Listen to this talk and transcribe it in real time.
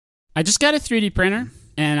I just got a 3D printer,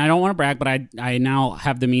 and I don't want to brag, but I now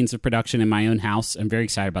have the means of production in my own house. I'm very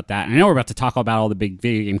excited about that. And I know we're about to talk about all the big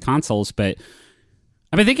video game consoles, but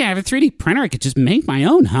I've been thinking I have a 3D printer. I could just make my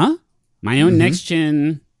own, huh? My own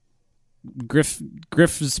next-gen Griff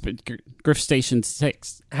Station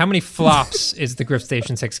 6. How many flops is the Griff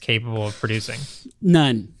Station 6 capable of producing?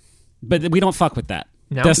 None. But we don't fuck with that.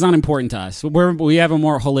 No? That's not important to us. We have a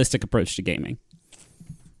more holistic approach to gaming.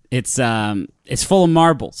 It's full of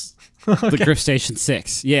marbles. Okay. The Griff Station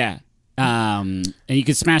 6. Yeah. And you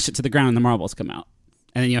can smash it to the ground and the marbles come out.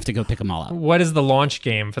 And then you have to go pick them all up. What is the launch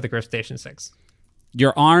game for the Griff Station 6?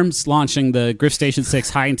 Your arms launching the Griff Station 6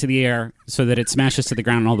 high into the air so that it smashes to the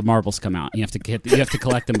ground and all the marbles come out. You have to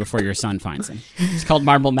collect them before your son finds them. It's called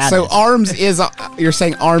Marble Madness. So you're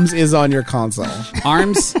saying ARMS is on your console.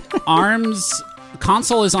 ARMS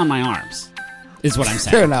console is on my arms, is what I'm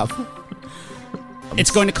saying. Fair enough. It's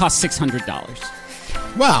going to cost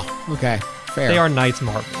 $600. Wow. Okay. Fair. They are nice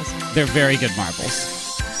marbles. They're very good marbles.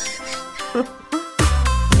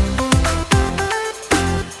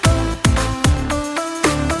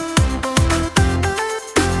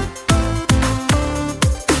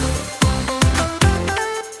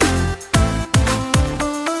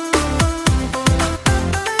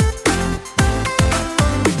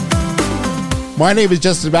 My name is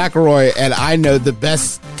Justin McElroy, and I know the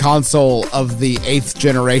best console of the 8th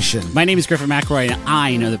generation. My name is Griffin McElroy, and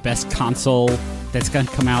I know the best console that's going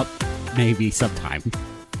to come out maybe sometime.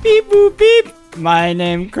 Beep, boop, beep. My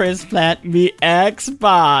name Chris Plant, me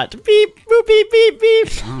Xbot. Beep, boop, beep, beep, beep.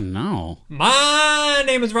 Oh, no. My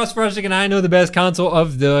name is Russ Frushtick, and I know the best console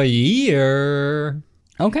of the year.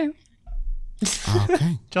 Okay.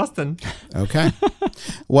 Okay. Justin. Okay.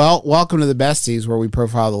 Well, welcome to the Besties, where we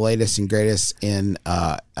profile the latest and greatest in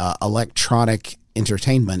electronic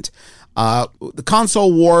entertainment. The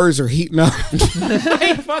console wars are heating up.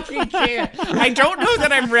 I fucking can't. I don't know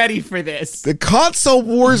that I'm ready for this. The console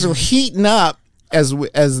wars are heating up as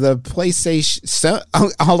the PlayStation...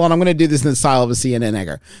 hold on, I'm going to do this in the style of a CNN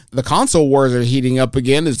anchor. The console wars are heating up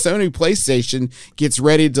again as Sony PlayStation gets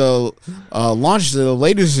ready to launch the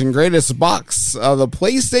latest and greatest box, the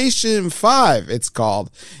PlayStation 5, it's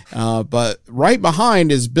called. But right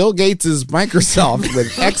behind is Bill Gates' Microsoft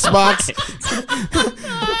with Xbox...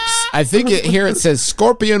 I think here it says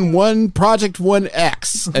Scorpion 1, Project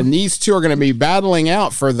 1X, and these two are going to be battling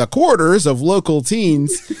out for the quarters of local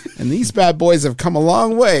teens, and these bad boys have come a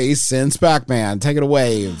long way since Pac-Man. Take it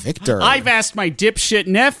away, Victor. I've asked my dipshit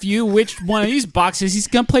nephew which one of these boxes he's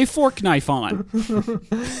going to play Fork Knife on.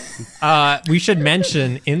 We should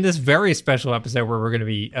mention, in this very special episode where we're going to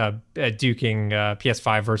be duking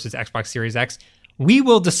PS5 versus Xbox Series X, we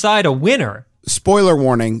will decide a winner. Spoiler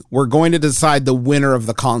warning, we're going to decide the winner of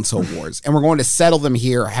the console wars, and we're going to settle them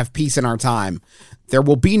here, have peace in our time. There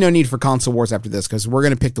will be no need for console wars after this, because we're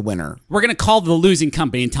going to pick the winner. We're going to call the losing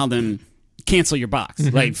company and tell them, cancel your box.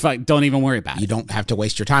 Mm-hmm. Like, fuck, don't even worry about it. You don't have to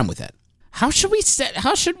waste your time with it. How should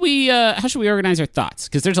we organize our thoughts?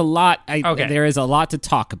 Because there's a lot, there is a lot to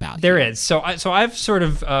talk about. There is. So I've sort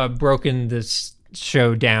of broken this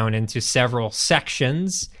show down into several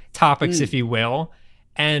sections, topics, if you will.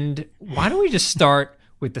 And why don't we just start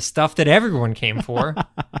with the stuff that everyone came for?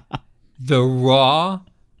 The raw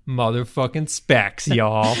motherfucking specs,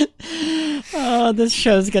 y'all. Oh, this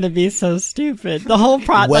show's going to be so stupid. The whole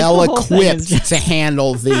well equipped to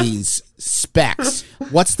handle these specs.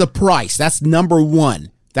 What's the price? That's number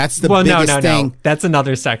one. That's the biggest thing. No. That's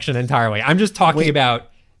another section entirely. I'm just talking about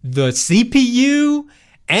the CPU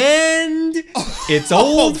and its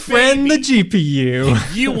old friend, the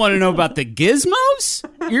GPU. You want to know about the gizmos?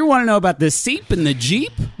 You want to know about the Seep and the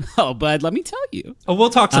Jeep? Oh, bud, let me tell you. Oh, we'll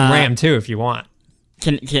talk some RAM too if you want.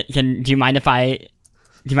 Do you mind if I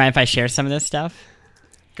share some of this stuff?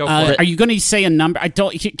 Go for it. Are you going to say a number?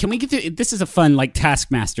 Can we get through? This is a fun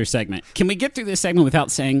Taskmaster segment. Can we get through this segment without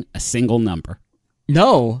saying a single number?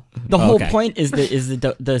 No, the whole point is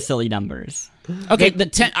the silly numbers. Okay,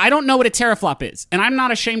 I don't know what a teraflop is, and I'm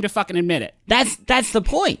not ashamed to fucking admit it. That's the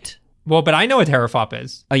point. Well, but I know what teraflop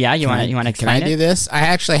is. Oh yeah, you want to explain it? Can I do this? I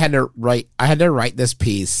actually had to write this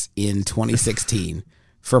piece in 2016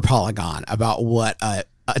 for Polygon about what a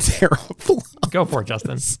teraflop. Go for it,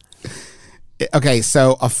 Justin. Okay,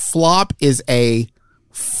 so a flop is a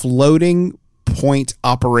floating point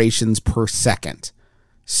operations per second.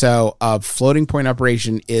 So a floating point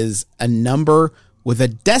operation is a number with a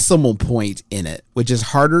decimal point in it, which is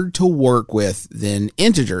harder to work with than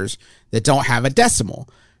integers that don't have a decimal.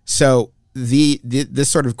 So this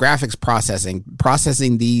sort of graphics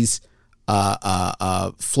processing these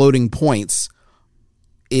floating points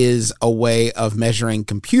is a way of measuring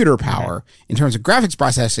computer power. In terms of graphics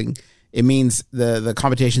processing, it means the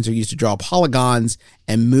computations are used to draw polygons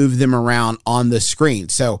and move them around on the screen.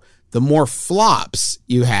 So the more flops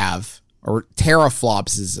you have, or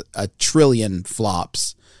teraflops is a trillion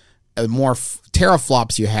flops, the more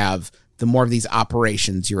teraflops you have, the more of these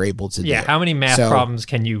operations you're able to do. Yeah, how many math problems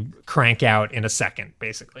can you crank out in a second,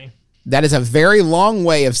 basically? That is a very long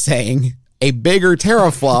way of saying a bigger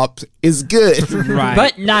teraflop is good. Right.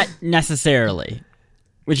 But not necessarily.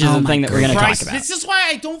 Which is the thing that we're going to talk about. This is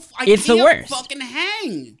why I it's can't the worst. Fucking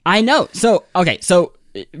hang. I know. So, okay. So,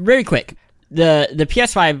 very quick. The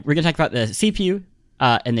PS5, we're going to talk about the CPU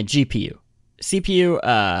and the GPU. CPU,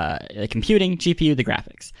 the computing, GPU, the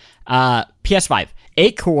graphics. PS5,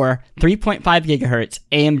 8-core, 3.5 gigahertz,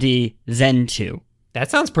 AMD Zen 2. That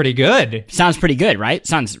sounds pretty good. Sounds pretty good, right?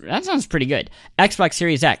 That sounds pretty good. Xbox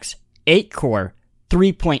Series X, 8-core,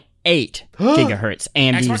 3.8 gigahertz,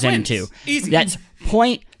 AMD Xbox Zen wins. 2. Easy. That's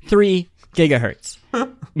 0.3 gigahertz.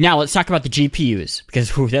 Now let's talk about the GPUs,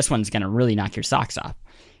 because this one's going to really knock your socks off.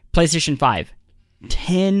 PlayStation 5,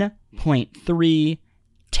 10.3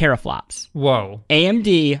 teraflops. Whoa.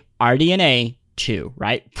 AMD RDNA 2,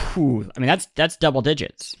 right? Phew. I mean, that's double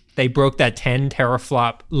digits. They broke that 10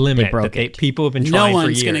 teraflop limit people have been trying No for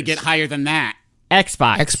years. one's going to get higher than that.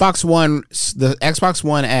 Xbox One, the Xbox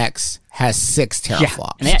One X has 6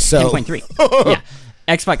 teraflops. Yeah, and they had 10.3. Yeah.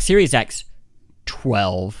 Xbox Series X,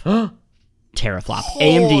 12 teraflop.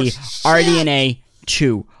 AMD RDNA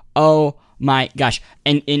 2. Oh my gosh.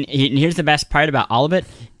 And here's the best part about all of it.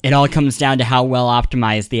 It all comes down to how well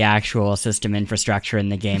optimized the actual system infrastructure in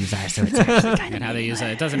the games are. So it's actually kind and how they use it.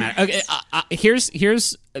 It doesn't matter. Okay,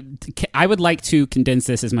 here's. I would like to condense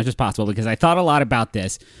this as much as possible because I thought a lot about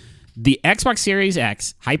this. The Xbox Series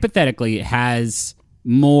X hypothetically has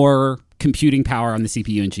more computing power on the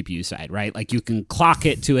CPU and GPU side, right? Like you can clock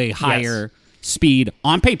it to a higher speed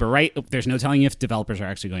on paper, right? There's no telling if developers are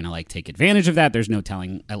actually going to like take advantage of that. There's no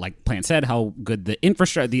telling, like Plant said, how good the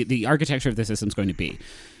infrastructure, the architecture of the system is going to be.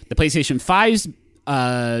 The PlayStation 5's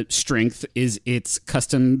strength is its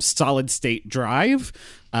custom solid state drive,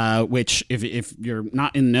 which if you're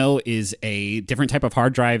not in the know is a different type of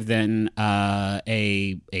hard drive than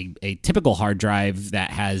a typical hard drive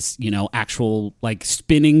that has, you know, actual like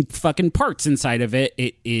spinning fucking parts inside of it.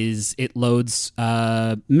 It loads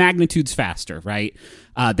magnitudes faster, right?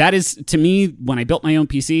 That is, to me, when I built my own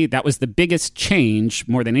PC, that was the biggest change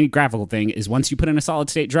more than any graphical thing, is once you put in a solid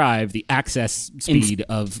state drive, the access speed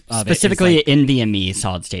of specifically it is like, NVMe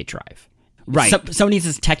solid state drive. Right. Sony's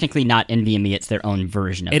is technically not NVMe, it's their own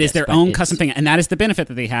version of it. It is their own custom thing, and that is the benefit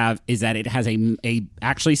that they have, is that it has a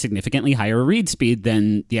actually significantly higher read speed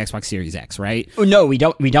than the Xbox Series X, right? Oh, no, we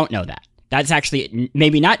don't know that. That's actually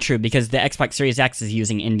maybe not true, because the Xbox Series X is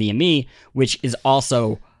using NVMe, which is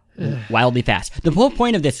also wildly fast. The whole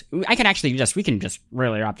point of this, we can just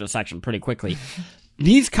really wrap this section pretty quickly.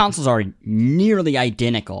 These consoles are nearly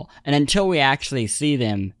identical, and until we actually see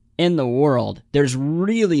them in the world, there's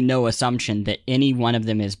really no assumption that any one of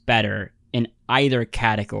them is better in either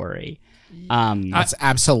category. That's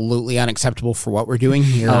absolutely unacceptable for what we're doing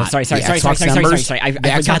here. Oh, sorry. The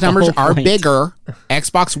Xbox numbers are bigger.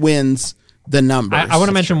 Xbox wins the numbers. I want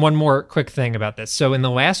to mention one more quick thing about this. So in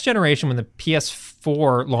the last generation, when the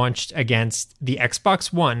PS4 launched against the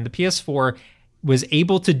Xbox One, the PS4 was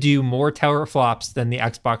able to do more teraflops than the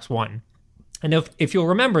Xbox One. And if you'll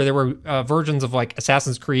remember, there were versions of like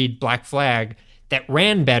Assassin's Creed Black Flag that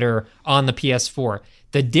ran better on the PS4.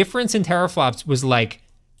 The difference in teraflops was like,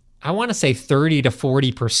 I want to say 30 to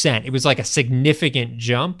 40%. It was like a significant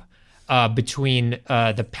jump between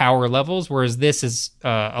the power levels, whereas this is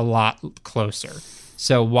a lot closer.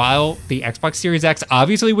 So while the Xbox Series X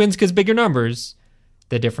obviously wins because bigger numbers,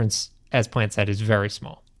 the difference, as Plant said, is very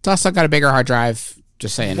small. It's also got a bigger hard drive.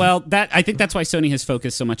 Just saying. Well, I think that's why Sony has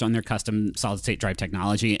focused so much on their custom solid-state drive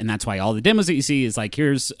technology, and that's why all the demos that you see is like,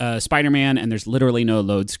 here's Spider-Man, and there's literally no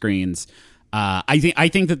load screens. I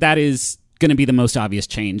think that is going to be the most obvious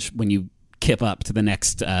change when you kip up to the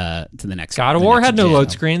next God of War had no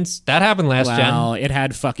load screens. That happened last gen. Well, it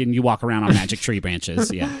had fucking you walk around on magic tree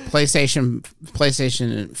branches. Yeah.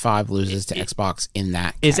 PlayStation 5 loses to Xbox in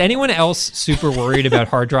that category. Is anyone else super worried about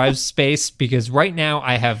hard drive space? Because right now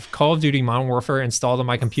I have Call of Duty Modern Warfare installed on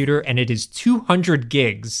my computer and it is 200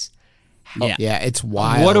 gigs. Yeah, it's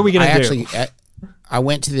wild. What are we going to do? I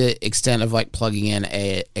went to the extent of like plugging in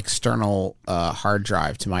a external hard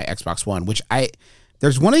drive to my Xbox One, which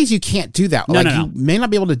there's one of these you can't do that. No. You may not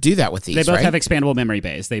be able to do that with these. They both right? have expandable memory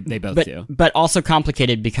bays. They both do. But also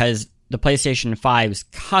complicated because the PlayStation 5's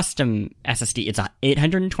custom SSD, it's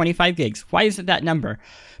 825 gigs. Why is it that number?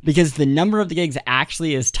 Because the number of the gigs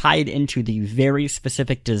actually is tied into the very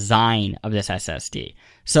specific design of this SSD.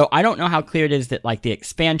 So I don't know how clear it is that like the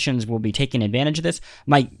expansions will be taking advantage of this.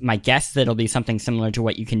 My guess is that it'll be something similar to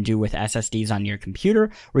what you can do with SSDs on your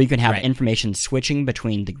computer, where you can have information switching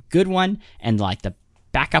between the good one and like the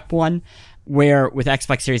backup one. Where with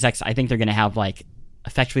Xbox Series X, I think they're going to have like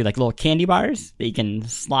effectively like little candy bars that you can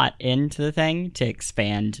slot into the thing to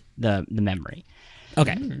expand the memory.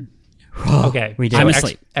 Okay. Okay. We did. I'm So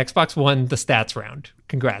asleep. Xbox won the stats round.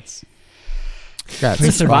 Congrats.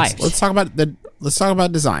 Let's survived. talk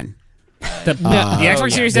about design. The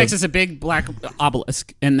Xbox Series X is a big black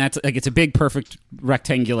obelisk, and that's like it's a big, perfect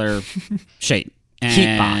rectangular shape. And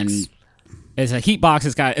Heat box. It's a heat box.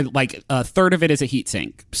 It's got like a third of it is a heat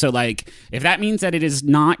sink. So like, if that means that it is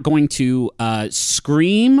not going to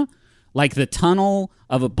scream like the tunnel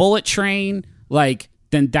of a bullet train, like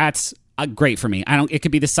then that's great for me. It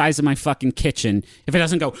could be the size of my fucking kitchen. If it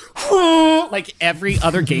doesn't go like every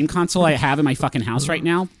other game console I have in my fucking house right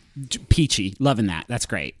now, peachy, loving that. That's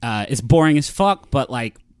great. It's boring as fuck, but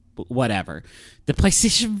like whatever. The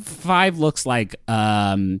PlayStation 5 looks like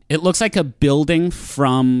it looks like a building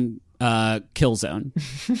from Killzone.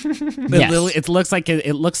 Yes. It looks like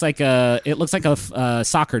a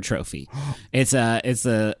soccer trophy. It's a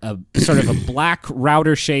sort of a black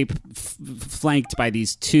router shape flanked by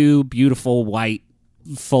these two beautiful white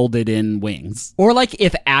folded in wings. Or like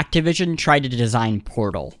if Activision tried to design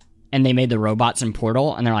Portal and they made the robots in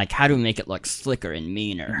Portal and they're like, how do we make it look slicker and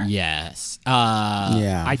meaner? Yes.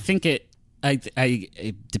 Yeah. I think it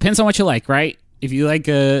depends on what you like, right? If you like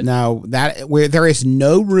No, there is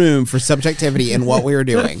no room for subjectivity in what we are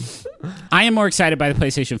doing. I am more excited by the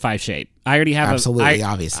PlayStation 5 shape. I already have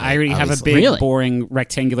obviously. I already have a big, Really? boring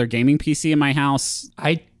rectangular gaming PC in my house.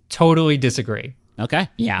 I totally disagree. Okay.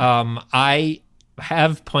 Yeah. I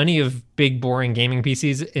have plenty of big, boring gaming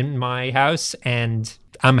PCs in my house, and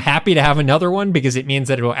I'm happy to have another one because it means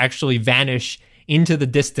that it will actually vanish into the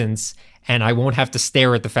distance, and I won't have to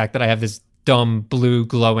stare at the fact that I have this dumb, blue,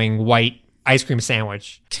 glowing, white ice cream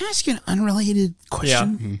sandwich. Can I ask you an unrelated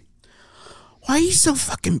question? Yeah. Why are you so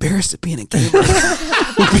fucking embarrassed at being a gamer?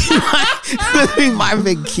 Would be my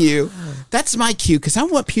big cue. That's my cue because I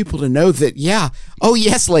want people to know that, yeah, oh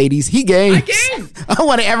yes, ladies, he games. I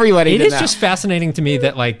want everybody It to is know. just fascinating to me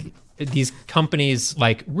that like these companies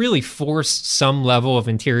like really force some level of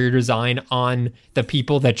interior design on the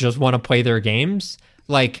people that just want to play their games.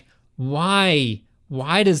 Like, why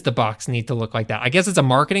does the box need to look like that? I guess it's a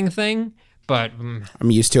marketing thing, but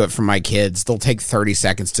I'm used to it from my kids. They'll take 30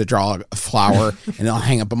 seconds to draw a flower and they'll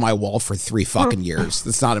hang up on my wall for 3 fucking years.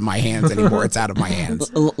 It's not in my hands anymore. It's out of my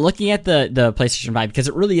hands. Looking at the PlayStation 5, because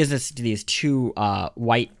it really is these two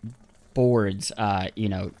white boards,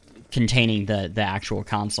 containing the actual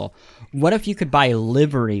console. What if you could buy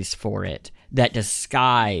liveries for it that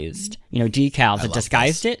disguised, decals that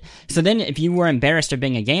disguised it? So then if you were embarrassed of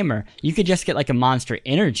being a gamer, you could just get like a Monster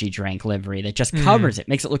Energy drink livery that just covers it,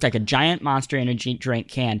 makes it look like a giant Monster Energy drink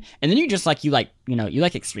can, and then you just you like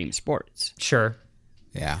extreme sports. sure.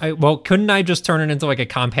 Yeah. Well, couldn't I just turn it into like a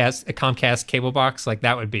Comcast cable box? Like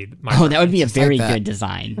that would be my. Oh, that would be a very that. good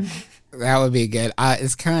design. That would be good.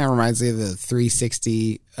 It kind of reminds me of the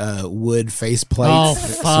 360 wood face plates. Oh,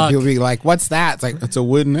 So fuck. people be like, what's that? It's like, it's a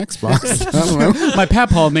wooden Xbox. I don't know. My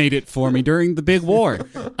papaw made it for me during the big war.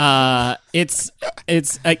 The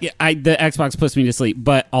Xbox puts me to sleep,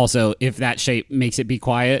 but also if that shape makes it be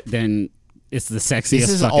quiet, then it's the sexiest. This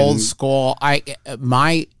is fucking, old school. I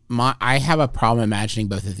have a problem imagining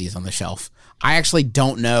both of these on the shelf. I actually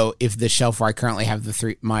don't know if the shelf where I currently have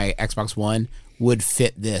my Xbox One would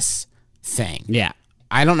fit this thing. Yeah.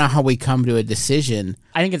 I don't know how we come to a decision.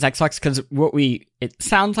 I think it's Xbox because it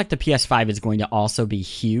sounds like the PS5 is going to also be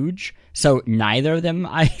huge. So neither of them,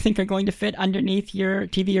 I think, are going to fit underneath your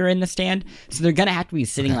TV or in the stand. So they're going to have to be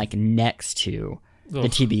sitting like next to the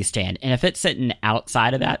TV stand. And if it's sitting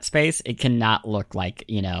outside of that space, it cannot look like,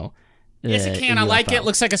 Yes, it can. I a like UFO. it.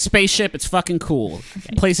 Looks like a spaceship. It's fucking cool.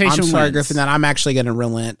 PlayStation I'm sorry, wins. Griffin, that I'm actually going to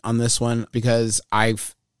relent on this one because I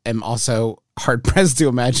am also hard pressed to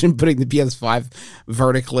imagine putting the PS5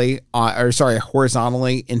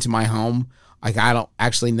 horizontally into my home. Like, I don't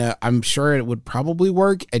actually know. I'm sure it would probably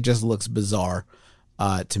work. It just looks bizarre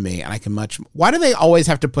to me. And I can why do they always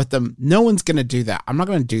have to put them? No one's going to do that. I'm not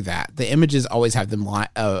going to do that. The images always have them on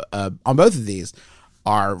both of these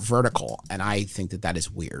are vertical. And I think that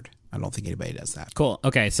is weird. I don't think anybody does that. Cool.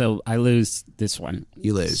 Okay, so I lose this one.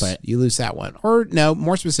 You lose. But- You lose that one. Or no,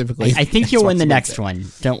 more specifically, I think you'll win the Xbox next One. one.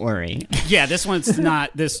 Don't worry. Yeah, this one's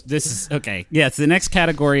not this is okay. Yeah, so the next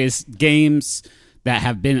category is games that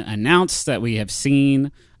have been announced that we have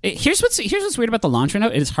seen. Here's what's weird about the launch window.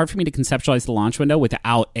 It is hard for me to conceptualize the launch window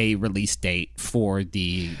without a release date for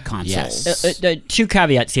the consoles. Yes. Two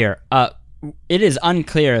caveats here. It is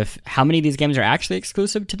unclear if how many of these games are actually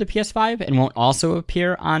exclusive to the PS5 and won't also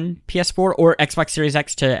appear on PS4 or Xbox Series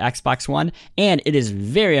X to Xbox One, and it is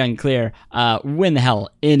very unclear when the hell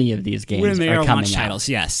any of these games When they are coming launch out. titles,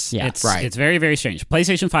 yes. Yeah. It's, Right. It's very, very strange.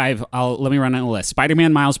 PlayStation 5, let me run down the list.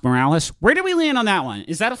 Spider-Man Miles Morales. Where do we land on that one?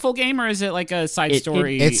 Is that a full game or is it like a side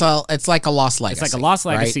story? It's like a Lost Legacy. like a Lost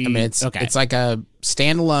right? Legacy. I mean, it's like a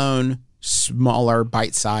standalone, smaller,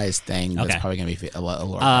 bite-sized thing that's Okay. probably going to be a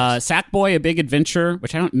little. Sackboy: A Big Adventure,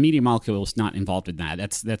 which I don't. Media Molecule is not involved in that.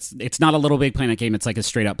 That's it's not a Little Big Planet game. It's like a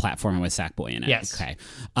straight up platformer with Sackboy in it. Yes. Okay.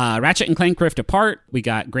 Ratchet and Clank Rift Apart. We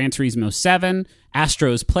got Gran Turismo 7,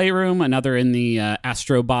 Astro's Playroom, another in the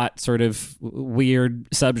Astrobot sort of weird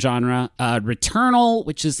subgenre. Returnal,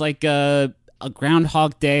 which is like a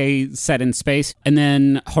Groundhog Day set in space, and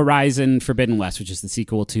then Horizon Forbidden West, which is the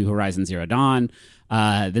sequel to Horizon Zero Dawn.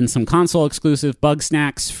 Then some console exclusive. Bug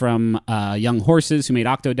Snacks from Young Horses, who made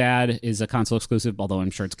Octodad, is a console exclusive, although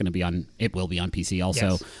I'm sure it will be on PC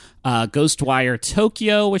also. Yes. Ghostwire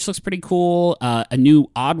Tokyo, which looks pretty cool. A new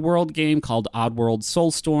Oddworld game called Oddworld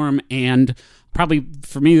Soulstorm, and probably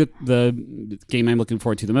for me the game I'm looking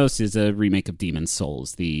forward to the most is a remake of Demon's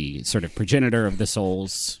Souls, the sort of progenitor of the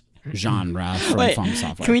Souls genre from Wait, From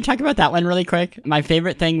Software. can we talk about that one really quick? My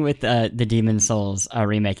favorite thing with the Demon's Souls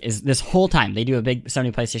remake is this whole time they do a big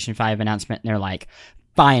Sony PlayStation 5 announcement and they're like,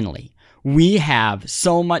 finally, we have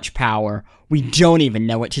so much power, we don't even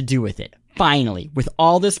know what to do with it. Finally, with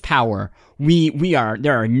all this power,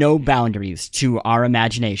 there are no boundaries to our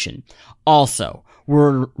imagination. Also,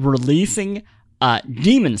 we're releasing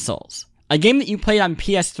Demon's Souls, a game that you played on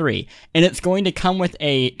PS3, and it's going to come with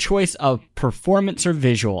a choice of performance or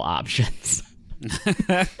visual options.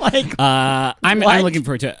 I'm what? looking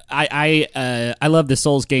forward to it. I love the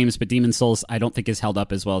Souls games, but Demon's Souls I don't think is held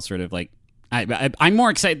up as well. Sort of like I'm more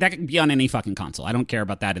excited. That could be on any fucking console. I don't care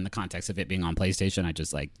about that in the context of it being on PlayStation.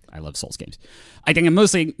 I love Souls games. I think I'm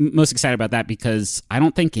most excited about that because I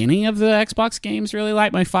don't think any of the Xbox games really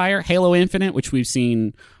light my fire. Halo Infinite, which we've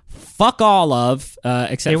seen fuck all of,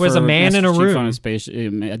 except It was for a man in a Master Chief room. on space,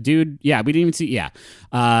 a dude. Yeah, we didn't even see. Yeah,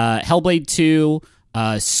 Hellblade 2,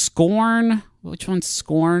 Scorn. Which one's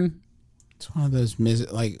Scorn? It's one of those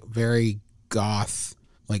very goth,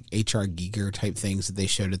 like H.R. Giger type things that they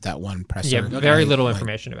showed at that one presser. Yeah, very little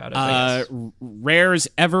information about it. but yes. Rare's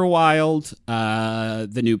Everwild,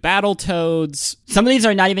 the new Battletoads. Some of these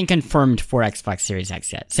are not even confirmed for Xbox Series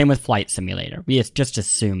X yet. Same with Flight Simulator. We just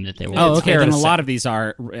assume that they will. Oh, It's okay. fair Then to a say. lot of these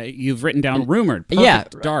are you've written down rumored. Yeah,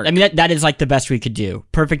 Perfect Dark. I mean that is like the best we could do.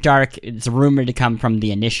 Perfect Dark. It's rumored to come from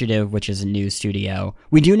the Initiative, which is a new studio.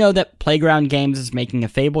 We do know that Playground Games is making a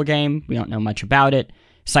Fable game. We don't know much about it.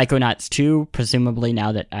 Psychonauts 2, presumably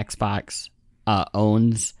now that Xbox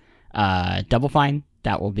owns Double Fine,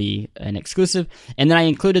 that will be an exclusive. And then I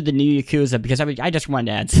included the new Yakuza because I just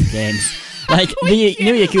wanted to add some games. Like the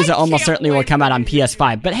new Yakuza almost certainly will come out on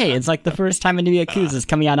PS5, but hey, it's like the first time a new Yakuza is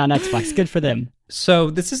coming out on Xbox. Good for them.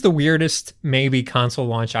 So this is the weirdest maybe console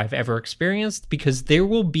launch I've ever experienced because there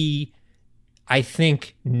will be, I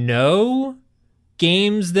think, no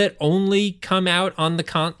games that only come out on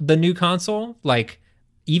the new console. Like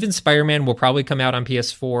even Spider-Man will probably come out on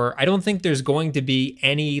PS4. I don't think there's going to be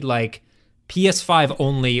any like PS5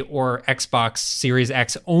 only or Xbox Series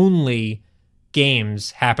X only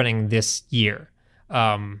games happening this year,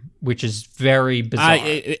 which is very bizarre.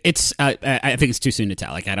 I think it's too soon to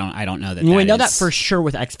tell. Like I don't know that. We know that is- for sure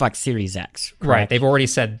with Xbox Series X. Right. correct? They've already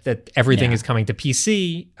said that everything Yeah. is coming to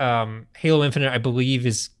PC. Halo Infinite, I believe,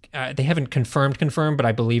 is they haven't confirmed, but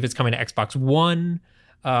I believe it's coming to Xbox One.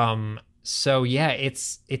 So yeah,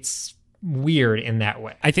 it's weird in that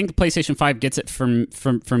way. I think the PlayStation 5 gets it from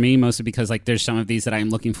for me mostly because like there's some of these that I'm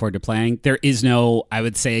looking forward to playing. There is no, I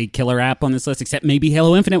would say, killer app on this list except maybe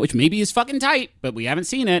Halo Infinite, which maybe is fucking tight, but we haven't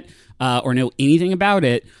seen it or know anything about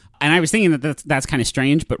it. And I was thinking that that's kind of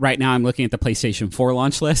strange, but right now I'm looking at the PlayStation 4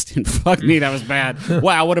 launch list, and fuck me, that was bad.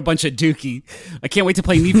 Wow, what a bunch of dookie. I can't wait to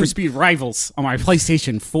play Need for Speed Rivals on my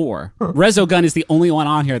PlayStation 4. Resogun is the only one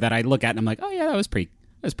on here that I look at and I'm like, oh yeah, that was pretty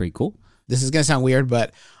cool. This is going to sound weird,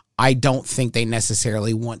 but I don't think they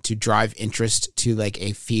necessarily want to drive interest to like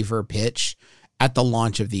a fever pitch at the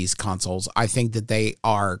launch of these consoles. I think that they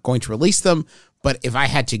are going to release them, but if I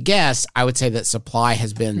had to guess, I would say that supply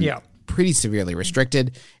has been pretty severely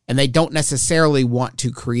restricted, and they don't necessarily want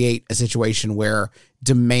to create a situation where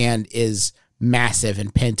demand is massive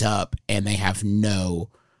and pent up and they have no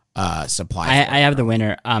supply. I have the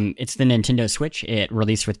winner. It's the Nintendo Switch. It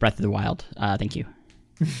released with Breath of the Wild. Thank you.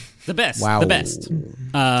 The best. Wow. The best.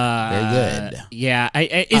 Very good. Yeah.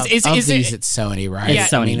 It's Sony, right? Yeah,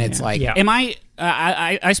 Sony, I mean, it's yeah. like, Yeah. Am I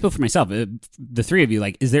spoke for myself. The three of you,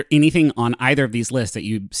 like, is there anything on either of these lists that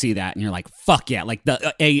you see that and you're like, fuck yeah, like not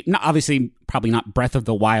obviously probably not Breath of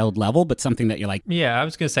the Wild level, but something that you're like, Yeah, I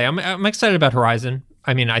was gonna say I'm excited about Horizon.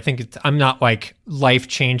 I mean, I think I'm not like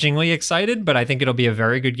life-changingly excited, but I think it'll be a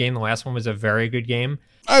very good game. The last one was a very good game.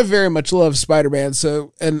 I very much love Spider-Man,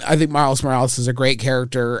 and I think Miles Morales is a great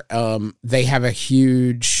character. They have a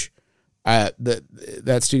huge,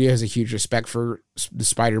 that studio has a huge respect for the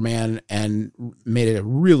Spider-Man and made it a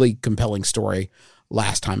really compelling story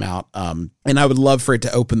last time out. And I would love for it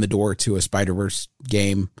to open the door to a Spider-Verse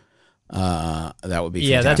game. That would be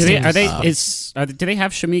fantastic. do they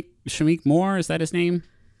have Shamik Moore? Is that his name?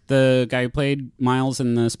 The guy who played Miles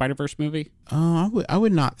in the Spider-Verse movie? I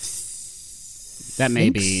would not. That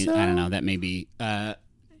may think be. so. I don't know. That may be not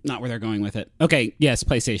where they're going with it. Okay. Yes,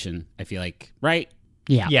 PlayStation. I feel like right.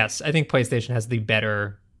 Yeah. Yes, I think PlayStation has the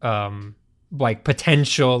better like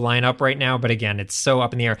potential lineup right now, but again, it's so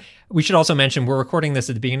up in the air. We should also mention we're recording this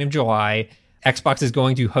at the beginning of July. Xbox is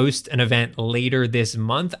going to host an event later this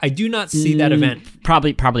month. I do not see that event.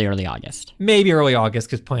 Probably early August. Maybe early August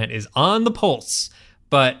because Plant is on the pulse,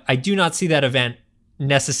 but I do not see that event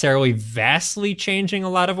necessarily vastly changing a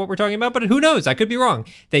lot of what we're talking about, but who knows? I could be wrong.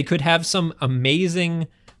 They could have some amazing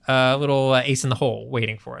little ace in the hole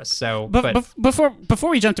waiting for us. So, but before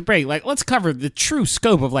we jump to break, like let's cover the true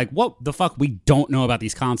scope of like what the fuck we don't know about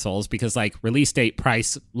these consoles, because like release date,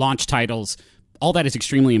 price, launch titles, all that is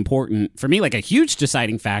extremely important for me. Like a huge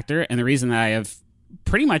deciding factor, and the reason that I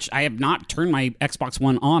have not turned my Xbox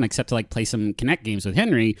One on except to like play some Kinect games with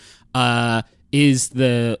Henry, is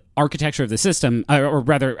the architecture of the system, or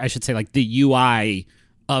rather, I should say, like the UI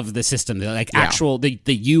of the system,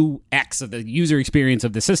 the UX of the user experience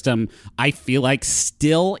of the system. I feel like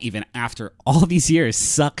still, even after all these years,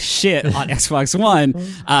 sucks shit on Xbox One,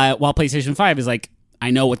 while PlayStation 5 is like,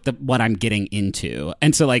 I know what I'm getting into,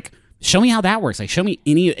 and so like, show me how that works. Like, show me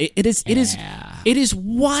any. It is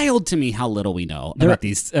wild to me how little we know about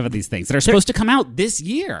these things that are supposed to come out this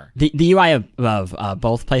year. The UI of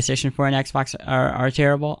both PlayStation 4 and Xbox are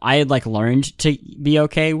terrible. I had like learned to be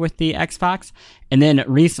okay with the Xbox, and then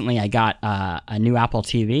recently I got a new Apple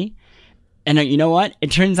TV. And you know what? It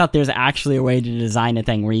turns out there's actually a way to design a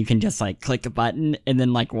thing where you can just like click a button and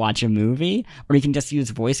then like watch a movie, or you can just use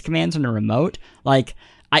voice commands on a remote. Like,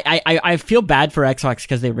 I feel bad for Xbox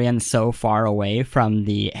because they ran so far away from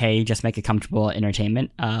the, hey, just make a comfortable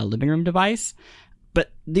entertainment living room device.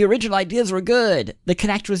 But the original ideas were good. The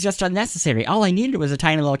Kinect was just unnecessary. All I needed was a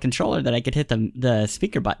tiny little controller that I could hit the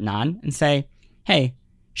speaker button on and say, hey,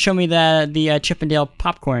 show me the Chip and Dale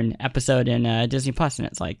popcorn episode in Disney Plus. And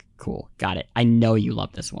it's like, cool, got it. I know you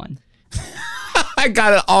love this one. I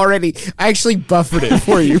got it already. I actually buffered it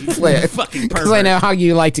for you, because I know how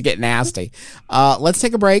you like to get nasty. Let's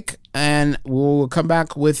take a break, and we'll come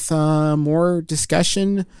back with more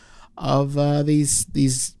discussion of these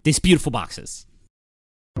beautiful boxes.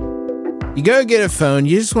 You go get a phone.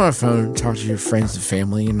 You just want a phone to talk to your friends and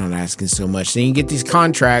family. You're not asking so much. Then you get these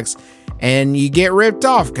contracts, and you get ripped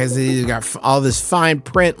off because they got all this fine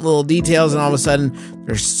print, little details, and all of a sudden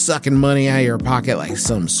they're sucking money out of your pocket like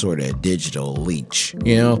some sort of digital leech.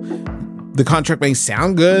 You know, the contract may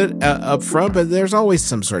sound good up front, but there's always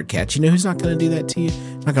some sort of catch. You know who's not going to do that to you?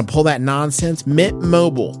 Not going to pull that nonsense? Mint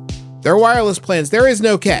Mobile. Their wireless plans, there is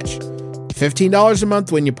no catch. $15 a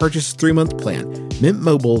month when you purchase a 3-month plan. Mint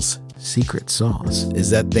Mobile's secret sauce is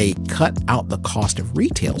that they cut out the cost of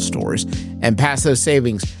retail stores and pass those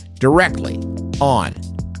savings directly on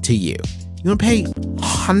to you. You want to pay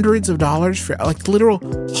hundreds of dollars for, like literal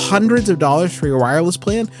hundreds of dollars for your wireless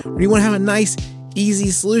plan? Or do you want to have a nice, easy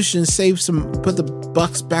solution, put the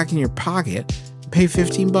bucks back in your pocket, pay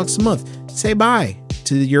 $15 a month? Say bye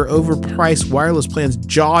to your overpriced wireless plan's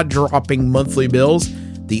jaw-dropping monthly bills,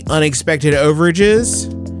 the unexpected overages.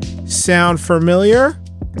 Sound familiar?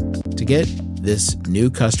 To get this new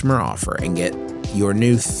customer offer and get your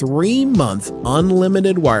new 3-month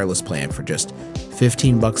unlimited wireless plan for just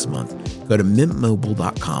 $15 a month, go to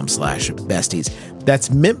mintmobile.com/besties. That's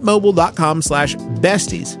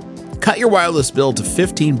mintmobile.com/besties. Cut your wireless bill to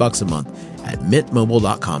 $15 a month at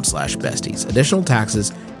mintmobile.com/besties. Additional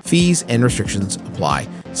taxes, fees, and restrictions apply.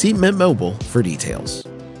 See Mint Mobile for details.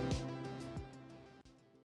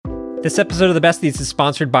 This episode of The Besties is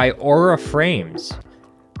sponsored by Aura Frames.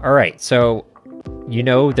 All right, so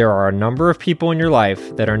there are a number of people in your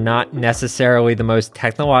life that are not necessarily the most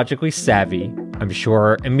technologically savvy. I'm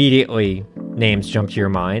sure immediately names jump to your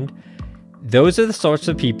mind. Those are the sorts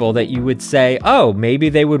of people that you would say, oh, maybe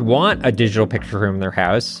they would want a digital picture frame in their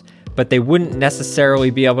house, but they wouldn't necessarily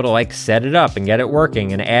be able to set it up and get it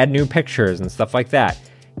working and add new pictures and stuff like that.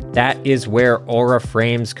 That is where Aura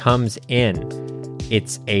Frames comes in.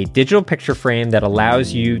 It's a digital picture frame that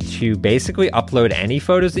allows you to basically upload any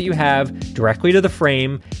photos that you have directly to the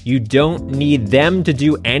frame. You don't need them to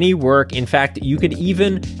do any work. In fact, you could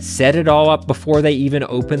even set it all up before they even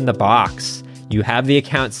open the box. You have the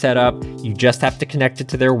account set up, you just have to connect it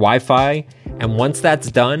to their Wi-Fi, and once that's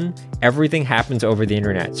done, everything happens over the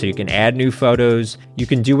internet. So you can add new photos, you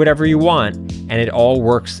can do whatever you want, and it all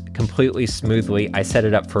works completely smoothly. I set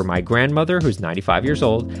it up for my grandmother, who's 95 years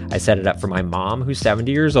old. I set it up for my mom, who's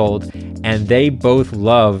 70 years old, and they both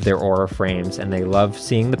love their Aura frames, and they love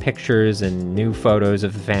seeing the pictures and new photos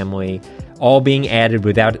of the family, all being added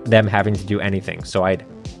without them having to do anything. So I'd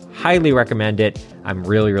highly recommend it. I'm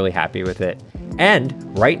really, really happy with it.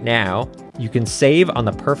 And right now, you can save on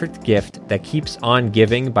the perfect gift that keeps on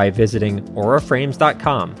giving by visiting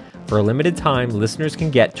auraframes.com. For a limited time, listeners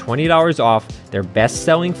can get $20 off their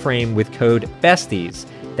best-selling frame with code BESTIES.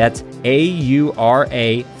 That's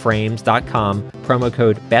AURA frames.com, promo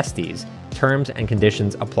code BESTIES. Terms and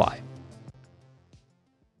conditions apply.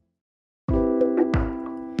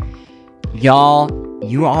 Y'all,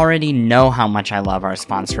 you already know how much I love our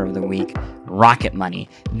sponsor of the week, Rocket Money.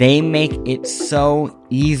 They make it so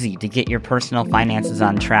easy to get your personal finances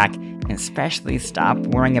on track, and especially stop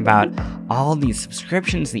worrying about all these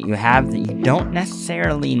subscriptions that you have that you don't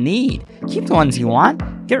necessarily need. Keep the ones you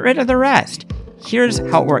want, get rid of the rest. Here's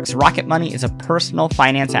how it works. Rocket Money is a personal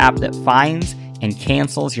finance app that finds and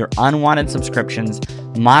cancels your unwanted subscriptions,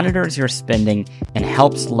 monitors your spending, and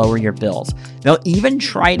helps lower your bills. They'll even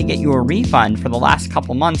try to get you a refund for the last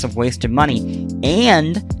couple months of wasted money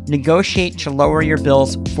and negotiate to lower your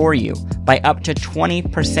bills for you by up to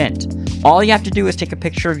 20%. All you have to do is take a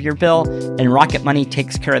picture of your bill, and Rocket Money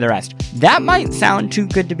takes care of the rest. That might sound too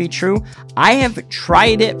good to be true. I have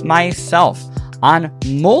tried it myself on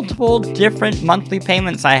multiple different monthly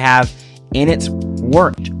payments I have, and it's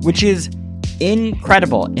worked, which is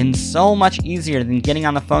incredible and so much easier than getting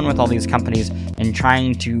on the phone with all these companies and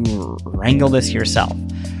trying to wrangle this yourself.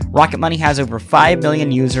 Rocket Money has over 5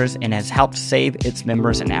 million users and has helped save its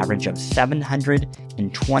members an average of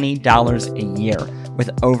 $720 a year,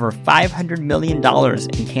 with over $500 million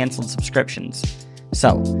in canceled subscriptions.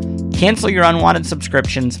 So, cancel your unwanted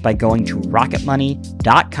subscriptions by going to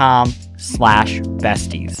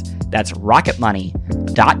rocketmoney.com/besties. That's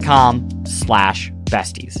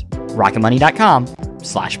rocketmoney.com/besties.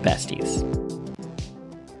 rocketmoney.com/besties.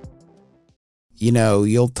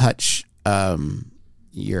 You'll touch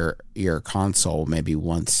your console maybe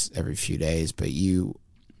once every few days, but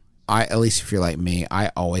at least if you're like me,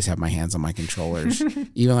 I always have my hands on my controllers.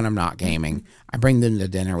 Even when I'm not gaming, I bring them to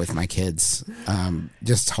dinner with my kids,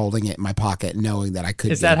 just holding it in my pocket, knowing that I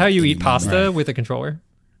could. Is that how you eat pasta with a controller?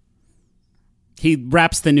 He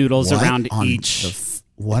wraps the noodles around each.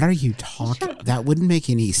 What are you talking? That wouldn't make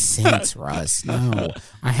any sense, Russ. No,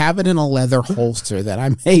 I have it in a leather holster that I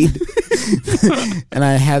made, and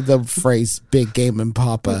I had the phrase "Big Game and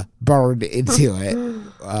Papa" burned into it,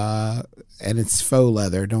 and it's faux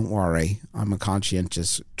leather. Don't worry, I'm a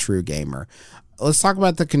conscientious, true gamer. Let's talk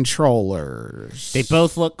about the controllers. They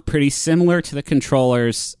both look pretty similar to the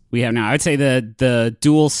controllers we have now. I would say the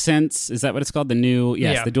DualSense, is that what it's called? The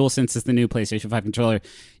DualSense is the new PlayStation 5 controller,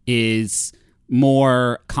 is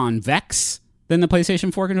more convex than the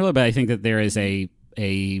PlayStation 4 controller, but I think that there is a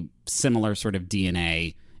similar sort of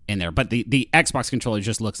DNA in there. But the Xbox controller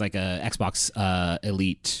just looks like a Xbox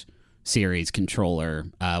Elite Series controller,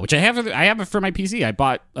 which I have it for my PC. I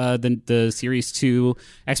bought the Series 2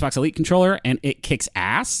 Xbox Elite controller, and it kicks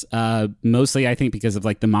ass. Mostly, I think, because of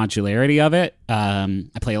the modularity of it. I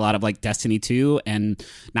play a lot of Destiny 2, and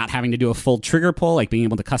not having to do a full trigger pull, being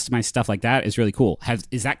able to customize stuff like that is really cool.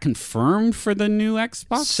 Is that confirmed for the new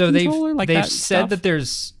Xbox controller? They've said that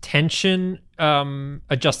there's tension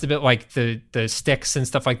adjustability, the sticks and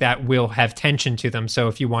stuff like that will have tension to them. So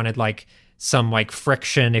if you wanted some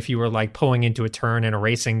friction, if you were pulling into a turn in a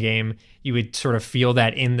racing game, you would sort of feel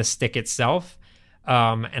that in the stick itself.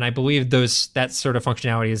 And I believe that sort of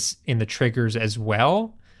functionality is in the triggers as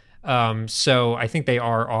well. So I think they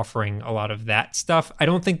are offering a lot of that stuff. I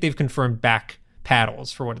don't think they've confirmed back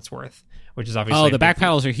paddles, for what it's worth, which is obviously the back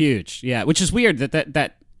paddles are huge. Yeah, which is weird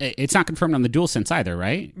that it's not confirmed on the DualSense either,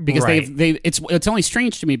 right? Because right. it's only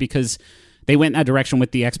strange to me because they went in that direction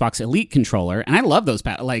with the Xbox Elite controller, and I love those.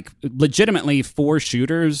 Like, legitimately, for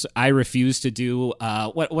shooters, I refuse to do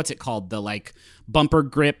what's it called? The like bumper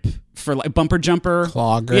grip for like bumper jumper,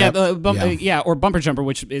 claw grip. Yeah, or bumper jumper,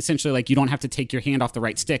 which essentially like you don't have to take your hand off the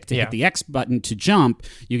right stick to hit the X button to jump.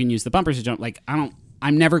 You can use the bumpers to jump. Like,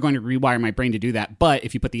 I'm never going to rewire my brain to do that. But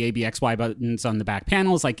if you put the A, B, X, Y buttons on the back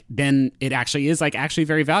panels, like, then it actually is like actually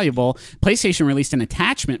very valuable. PlayStation released an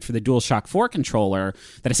attachment for the DualShock 4 controller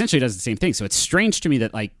that essentially does the same thing. So it's strange to me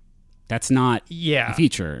that like that's not a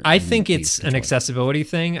feature. I think it's an accessibility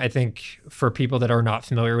thing. I think for people that are not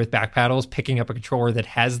familiar with back paddles, picking up a controller that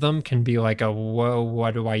has them can be like a whoa,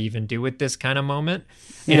 what do I even do with this kind of moment.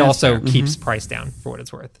 It also keeps price down for what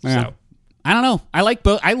it's worth. Yeah. So. I don't know. I like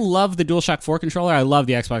both. I love the DualShock 4 controller. I love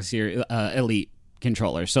the Xbox Series Elite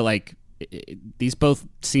controller. So like these both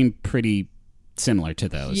seem pretty similar to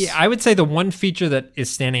those. Yeah, I would say the one feature that is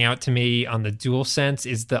standing out to me on the DualSense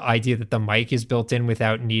is the idea that the mic is built in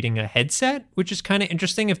without needing a headset, which is kind of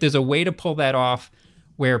interesting. If there's a way to pull that off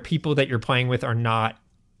where people that you're playing with are not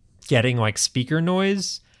getting like speaker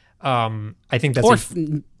noise, I think that's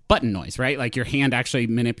button noise, right? Like your hand actually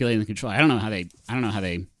manipulating the controller. I don't know how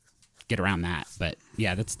they get around that, but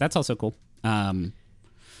yeah, that's also cool.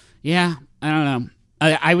 Yeah, I don't know.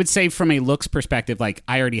 I would say from a looks perspective, like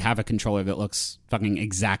I already have a controller that looks fucking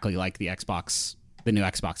exactly like the new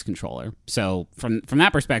Xbox controller. So from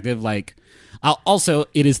that perspective, like also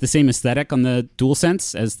it is the same aesthetic on the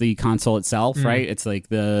DualSense as the console itself, right? It's like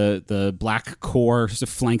the black core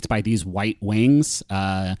flanked by these white wings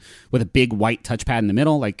with a big white touchpad in the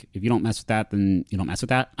middle. Like if you don't mess with that, then you don't mess with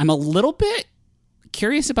that. I'm a little bit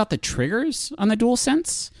curious about the triggers on the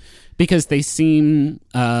DualSense because they seem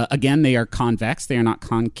again, they are convex, they are not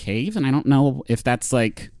concave, and I don't know if that's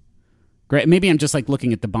like great. Maybe I'm just like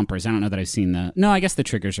looking at the bumpers. I don't know that I've seen I guess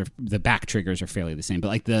the back triggers are fairly the same, but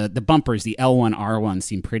like the bumpers, the L1 R1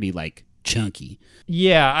 seem pretty like chunky.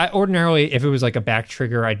 Yeah, ordinarily if it was like a back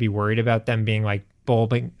trigger, I'd be worried about them being like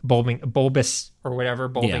bulbous or whatever,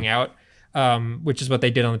 bulbing out. Which is what they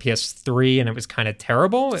did on the PS3, and it was kind of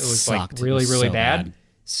terrible. It was sucked. Like really, really bad.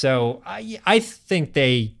 So I think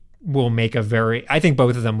they will I think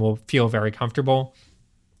both of them will feel very comfortable.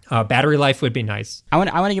 Battery life would be nice. I want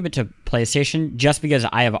to give it to PlayStation just because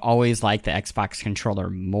I have always liked the Xbox controller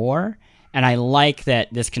more, and I like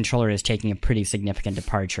that this controller is taking a pretty significant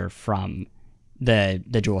departure from the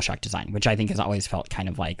DualShock design, which I think has always felt kind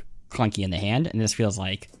of like clunky in the hand, and this feels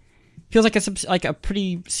like a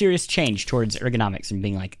pretty serious change towards ergonomics and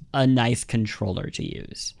being like a nice controller to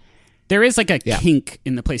use. There is like a kink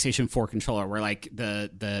in the PlayStation 4 controller where like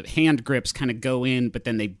the hand grips kind of go in, but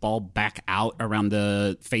then they bulb back out around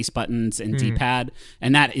the face buttons and D-pad,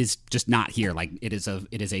 and that is just not here. Like it is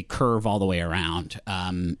a curve all the way around,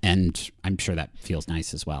 and I'm sure that feels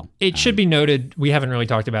nice as well. It should be noted, we haven't really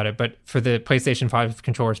talked about it, but for the PlayStation 5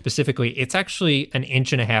 controller specifically, it's actually 1.5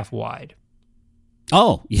 inches wide.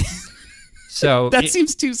 Oh, yeah. So that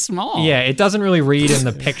seems too small. Yeah, it doesn't really read in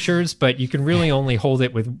the pictures, but you can really only hold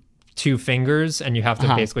it with 2 fingers, and you have to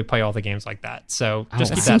basically play all the games like that. So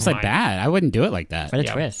just keep that seems in like mind. bad. I wouldn't do it like that. What a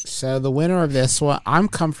twist. So the winner of this one, I'm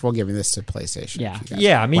comfortable giving this to PlayStation.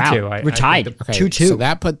 Yeah, me too. We're tied. Okay, 2-2. So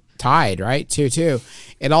that put tied, right? 2-2.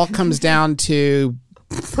 It all comes down to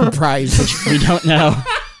price. We don't know.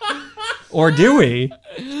 Or do we?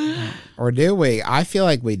 Or do we? I feel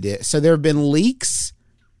like we did. So there have been leaks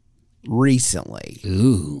recently.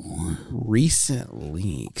 Ooh. Recent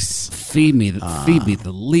leaks. Feed me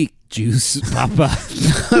the leek juice, Papa.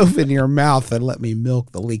 Open your mouth and let me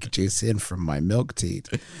milk the leek juice in from my milk teat.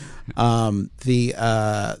 The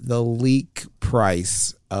leak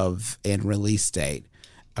price and release date,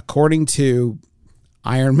 according to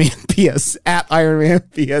Iron Man PS5,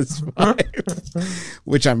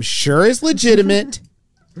 which I'm sure is legitimate.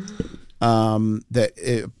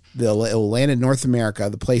 It'll land in North America.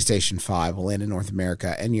 The PlayStation 5 will land in North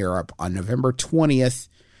America and Europe on November 20th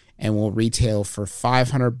and will retail for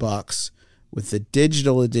 $500 with the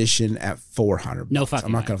digital edition at $400. No fucking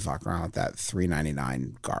I'm not way. going to fuck around with that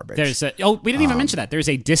 $399 garbage. We didn't even mention that. There's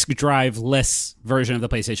a disc drive-less version of the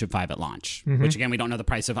PlayStation 5 at launch, which again, we don't know the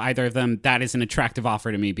price of either of them. That is an attractive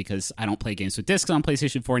offer to me because I don't play games with discs on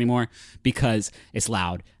PlayStation 4 anymore because it's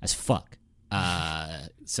loud as fuck.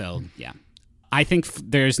 So, yeah. I think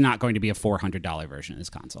there's not going to be a $400 version of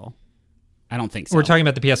this console. I don't think so. We're talking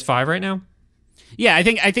about the PS5 right now? Yeah, I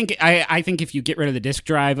think if you get rid of the disc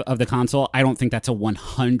drive of the console, I don't think that's a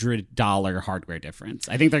 $100 hardware difference.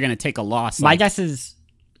 I think they're going to take a loss. My guess is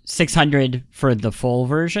 $600 for the full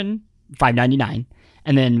version, $599,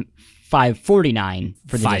 and then $549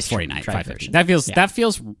 for the disc 549, drive 550. version. That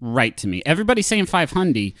feels right to me. Everybody's saying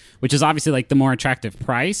 500, which is obviously like the more attractive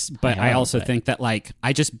price, but I also think that like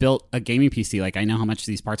I just built a gaming PC, like I know how much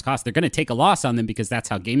these parts cost. They're going to take a loss on them because that's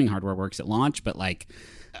how gaming hardware works at launch, but like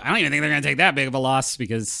I don't even think they're going to take that big of a loss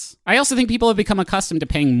because I also think people have become accustomed to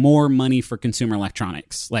paying more money for consumer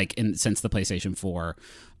electronics, like since the PlayStation 4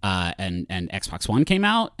 and Xbox One came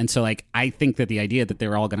out. And so like I think that the idea that they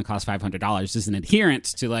were all going to cost $500 is an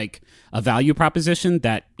adherence to like a value proposition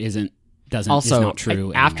that is not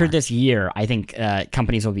true after anymore. this year. I think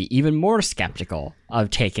companies will be even more skeptical of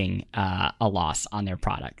taking a loss on their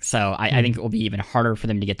product. So I think it will be even harder for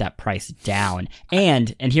them to get that price down.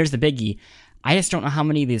 And here's the biggie. I just don't know how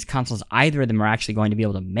many of these consoles either of them are actually going to be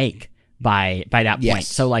able to make by that point. Yes.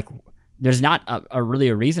 So like, there's not a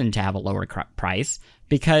reason to have a lower price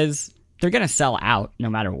because they're going to sell out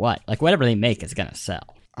no matter what. Like whatever they make is going to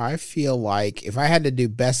sell. I feel like if I had to do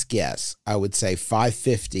best guess, I would say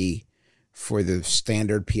 $550 for the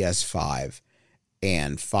standard PS5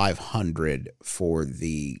 and $500 for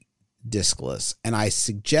the discless. And I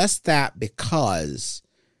suggest that because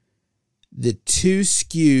the two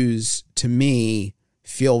SKUs to me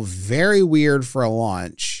feel very weird for a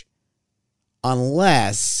launch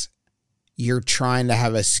unless you're trying to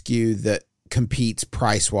have a SKU that competes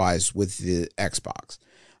price-wise with the Xbox.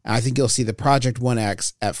 And I think you'll see the Project One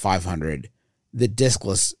X at $500, the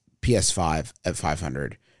discless PS5 at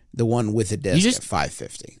 $500, the one with a disc at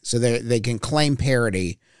 $550. So they can claim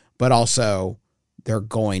parity, but also they're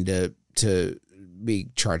going to be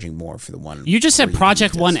charging more for the one. You just said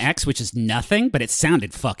Project One X, which is nothing, but it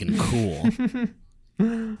sounded fucking cool.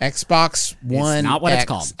 Xbox One It's not what X, it's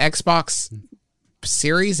called. Xbox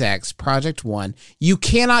Series X, Project One. You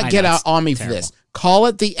cannot get out on me for terrible. this. Call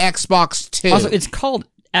it the Xbox 2. Also, it's called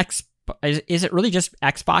X. Is it really just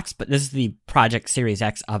Xbox? But this is the Project Series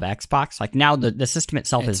X of Xbox. Like now, the system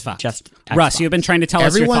itself is fucked. just Xbox. Russ, you've been trying to tell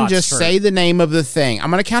us your Everyone thoughts just for- say the name of the thing. I'm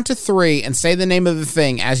going to count to 3 and say the name of the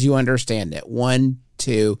thing as you understand it. 1,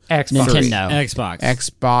 2, Xbox. Nintendo. Xbox.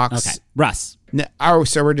 Xbox. Okay, Russ. No, oh,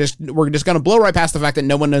 so we're just going to blow right past the fact that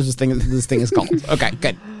no one knows this thing is called. Okay,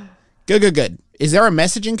 good. Is there a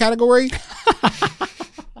messaging category?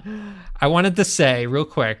 I wanted to say real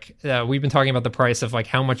quick, we've been talking about the price of like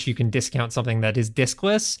how much you can discount something that is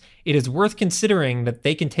discless. It is worth considering that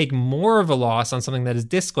they can take more of a loss on something that is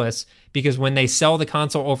discless because when they sell the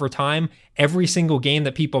console over time, every single game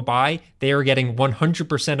that people buy, they are getting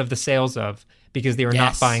 100% of the sales of because they are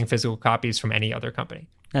not Yes. buying physical copies from any other company.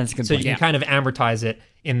 That's a good So point. you can kind of amortize it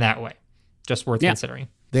in that way. Just worth considering.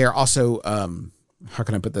 They are also, how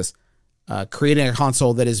can I put this? Creating a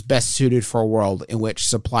console that is best suited for a world in which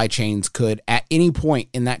supply chains could, at any point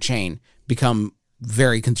in that chain, become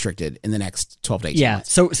very constricted in the next 12 to 18 Yeah.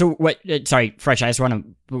 months. So what? Sorry, Fresh. I just want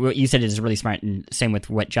to. What you said is really smart, and same with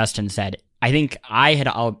what Justin said. I think I had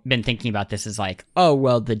been thinking about this as like, oh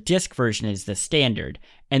well, the disc version is the standard,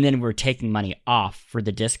 and then we're taking money off for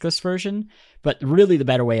the discless version. But really, the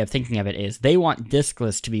better way of thinking of it is they want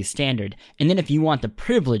discless to be standard, and then if you want the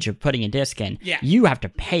privilege of putting a disc in, you have to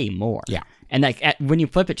pay more. Yeah. And like when you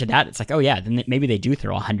flip it to that, it's like, oh yeah, then maybe they do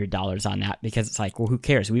throw $100 on that because it's like, well, who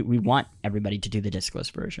cares? We want everybody to do the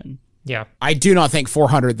discless version. Yeah. I do not think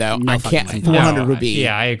 400 though. I can't. fucking way. 400 would be.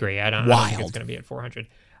 Yeah, I agree. I don't think wild. it's going to be at 400.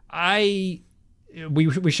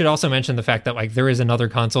 We should also mention the fact that like there is another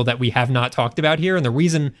console that we have not talked about here, and the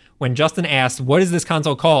reason when Justin asked what is this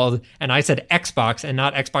console called, and I said Xbox and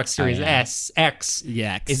not Xbox Series X,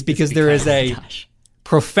 is because there is a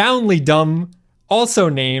profoundly dumb, also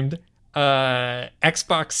named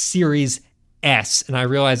Xbox Series S, and I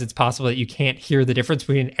realize it's possible that you can't hear the difference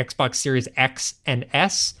between Xbox Series X and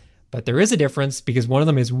S. But there is a difference because one of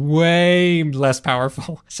them is way less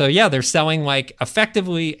powerful. So yeah, they're selling like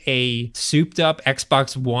effectively a souped up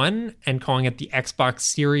Xbox One and calling it the Xbox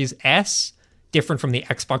Series S, different from the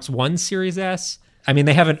Xbox One Series S. I mean,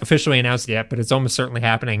 they haven't officially announced it yet, but it's almost certainly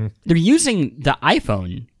happening. They're using the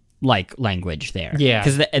iPhone like language there. Yeah.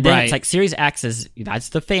 Because then Right. it's like Series X that's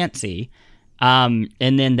the fancy. And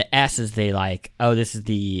then the S is they like, oh, this is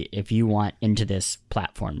the if you want into this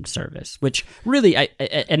platform service, which really,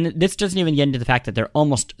 and this doesn't even get into the fact that they're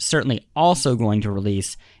almost certainly also going to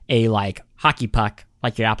release a like hockey puck,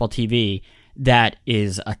 like your Apple TV, that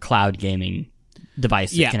is a cloud gaming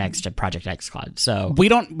device that connects to Project X Cloud. So We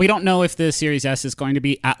don't know if the Series S is going to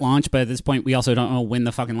be at launch, but at this point, we also don't know when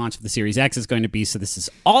the fucking launch of the Series X is going to be. So this is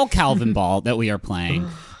all Calvin Ball that we are playing.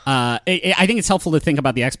 I think it's helpful to think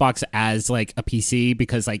about the Xbox as like a PC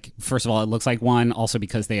because, like, first of all, it looks like one. Also,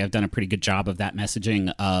 because they have done a pretty good job of that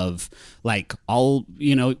messaging of like all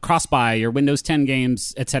cross-buy your Windows 10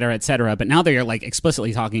 games, et cetera, et cetera. But now they are like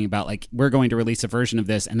explicitly talking about like we're going to release a version of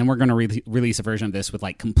this, and then we're going to release a version of this with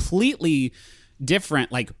like completely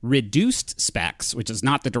different, like reduced specs, which is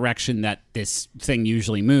not the direction that this thing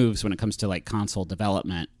usually moves when it comes to like console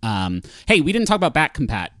development. Hey, we didn't talk about back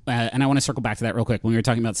compat, and I want to circle back to that real quick. When we were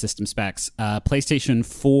talking about system specs, PlayStation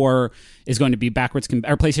 4 is going to be or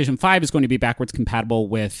PlayStation 5 is going to be backwards compatible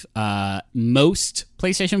with most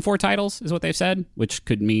PlayStation 4 titles, is what they've said, which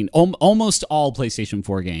could mean almost all PlayStation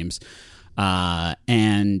 4 games.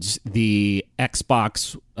 And the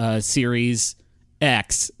Xbox Series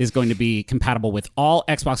X is going to be compatible with all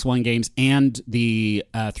Xbox One games and the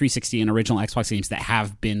 360 and original Xbox games that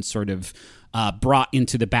have been sort of brought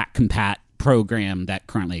into the back compat program that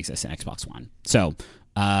currently exists in Xbox One. So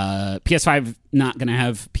PS5 not going to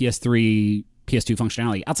have PS3, PS2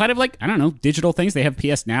 functionality. Outside of like, I don't know, digital things, they have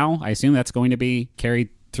PS Now. I assume that's going to be carried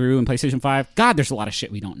through in PlayStation 5. God, there's a lot of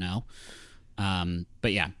shit we don't know.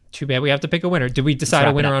 But yeah. Too bad we have to pick a winner. Did we decide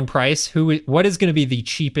a winner on price? What is going to be the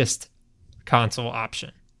cheapest console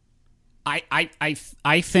option? I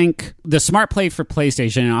think the smart play for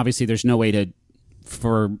PlayStation, and obviously there's no way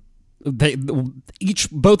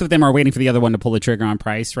both of them are waiting for the other one to pull the trigger on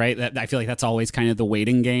price, right? I feel like that's always kind of the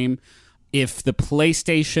waiting game. If the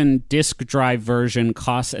PlayStation disc drive version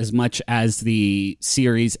costs as much as the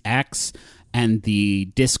Series X and the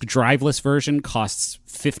disc driveless version costs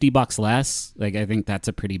 $50 less, like I think that's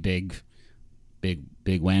a pretty big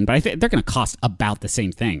win, but I think they're going to cost about the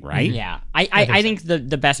same thing, right? Yeah, I think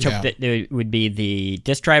the best hope that there would be the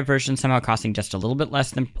disk drive version somehow costing just a little bit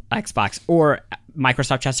less than Xbox, or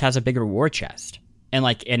Microsoft just has a bigger war chest, and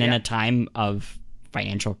in a time of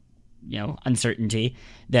financial uncertainty,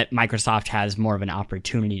 that Microsoft has more of an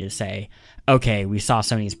opportunity to say, okay, we saw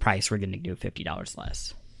Sony's price, we're going to do $50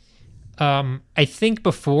 less. I think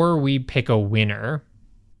before we pick a winner,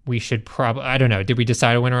 we should probably, I don't know, did we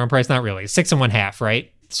decide a winner on price? Not really. 6 1/2,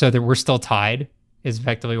 right? So that we're still tied is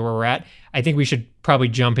effectively where we're at. I think we should probably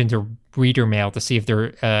jump into reader mail to see if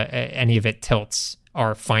there any of it tilts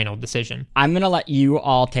our final decision. I'm going to let you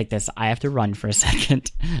all take this. I have to run for a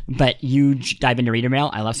second, but you dive into reader mail.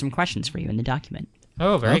 I left some questions for you in the document.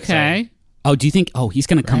 Oh, very exciting. Oh, do you think, he's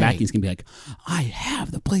going to come back, he's going to be like, I have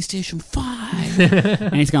the PlayStation 5.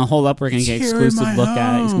 And he's going to hold up, we're going to get exclusive look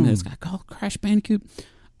at it. He's going to go, Crash Bandicoot.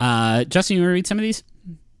 Justin, you want to read some of these?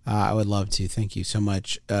 I would love to. Thank you so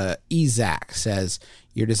much. Ezak says,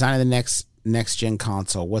 you're designing the next gen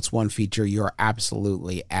console. What's one feature you're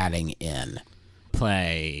absolutely adding in?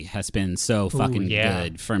 Play has been so fucking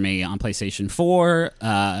good for me on PlayStation 4.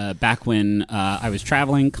 Back when I was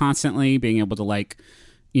traveling constantly, being able to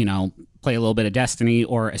play a little bit of Destiny,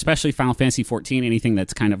 or especially Final Fantasy 14, anything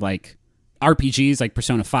that's kind of like RPGs, like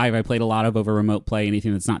Persona 5 I played a lot of over remote play,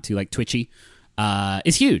 anything that's not too like twitchy.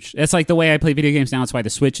 Is huge. That's like the way I play video games now. It's why the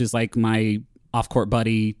Switch is like my off-court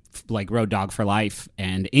buddy, like road dog for life,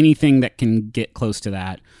 and anything that can get close to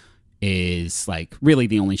that is like really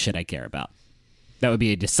the only shit I care about. That would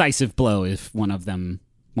be a decisive blow if one of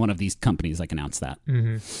these companies like announced that.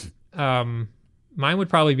 Mm-hmm. Mine would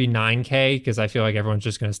probably be 9K because I feel like everyone's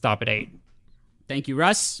just going to stop at 8. Thank you,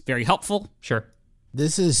 Russ. Very helpful. Sure.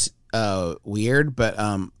 This is weird, but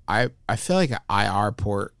I feel like an IR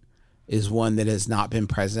port is one that has not been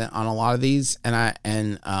present on a lot of these,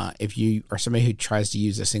 and if you are somebody who tries to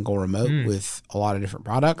use a single remote with a lot of different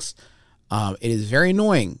products, it is very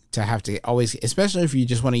annoying to have to always, especially if you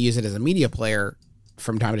just want to use it as a media player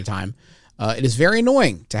from time to time. It is very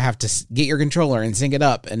annoying to have to get your controller and sync it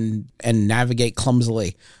up and navigate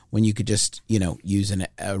clumsily when you could just use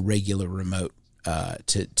a regular remote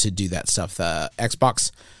to do that stuff. The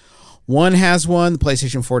Xbox One has one. The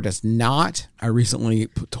PlayStation 4 does not. I recently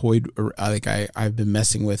I've been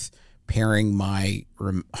messing with pairing my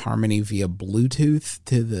Harmony via Bluetooth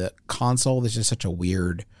to the console. There's just such a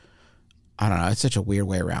weird, I don't know, it's such a weird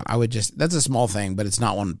way around. That's a small thing, but it's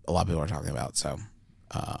not one a lot of people are talking about. So,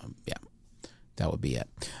 yeah, that would be it.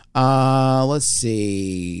 Let's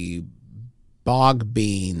see. Bog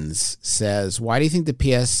Beans says, why do you think the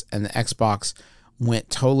PS and the Xbox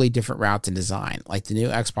went totally different routes in design? Like the new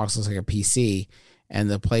Xbox looks like a PC and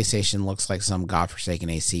the PlayStation looks like some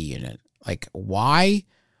godforsaken AC unit. Like, why?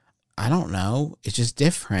 I don't know. It's just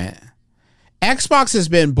different. Xbox has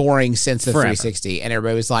been boring since the 360, and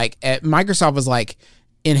everybody was like, Microsoft was like,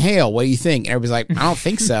 Inhale, what do you think? And everybody's like, I don't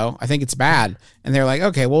think so. I think it's bad. And they're like,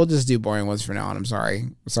 okay, we'll just do boring ones for now on. I'm sorry,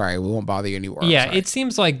 we won't bother you anymore. Yeah, it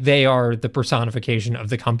seems like they are the personification of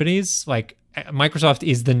the companies. Like, Microsoft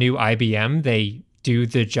is the new IBM. They do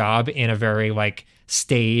the job in a very like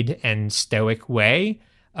staid and stoic way.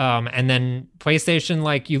 And then PlayStation,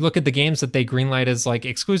 like you look at the games that they greenlight as like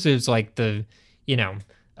exclusives, like the,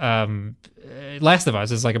 Last of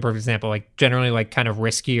Us is like a perfect example, like generally like kind of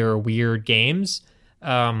riskier, weird games.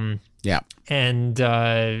 Yeah. And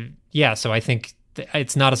so I think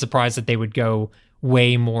it's not a surprise that they would go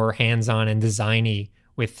way more hands-on and designy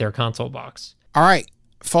with their console box. All right,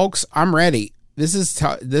 folks, I'm ready.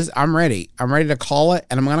 I'm ready. I'm ready to call it,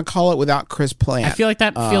 and I'm going to call it without Chris playing. I feel like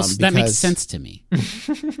that that makes sense to me.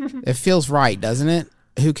 It feels right, doesn't it?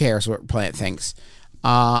 Who cares what Plant thinks?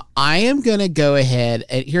 I am going to go ahead,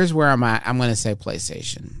 and here's where I'm at. I'm going to say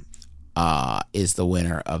PlayStation is the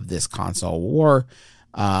winner of this console war.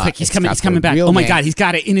 Quick, he's coming back. Oh my God, he's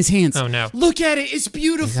got it in his hands. Oh no. Look at it. It's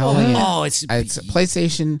beautiful. It's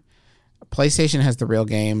PlayStation. PlayStation has the real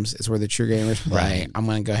games. It's where the true gamers play. Right. I'm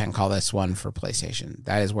going to go ahead and call this one for PlayStation.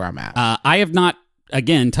 That is where I'm at. I have not,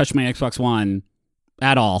 again, touched my Xbox One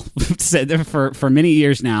at all for many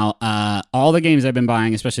years now. All the games I've been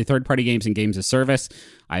buying, especially third-party games and games of service,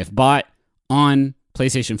 I've bought on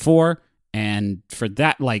PlayStation 4. And for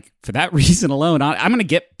that reason alone, I'm going to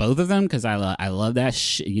get both of them because I love that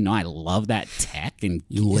shit. I love that tech and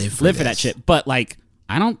You live for that shit. But like,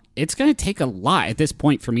 it's going to take a lot at this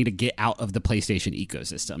point for me to get out of the PlayStation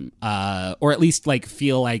ecosystem, or at least like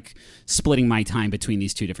feel like splitting my time between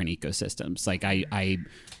these two different ecosystems. Like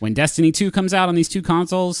when Destiny 2 comes out on these two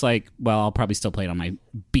consoles, like, well, I'll probably still play it on my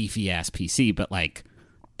beefy ass PC, but like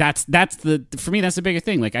for me, that's the bigger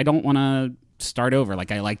thing. Like, I don't want to start over.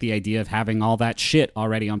 Like, I like the idea of having all that shit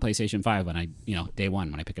already on PlayStation 5 when day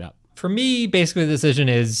one when I pick it up. For me, basically the decision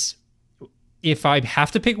is if I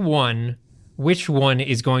have to pick one, which one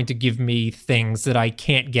is going to give me things that I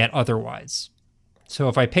can't get otherwise. So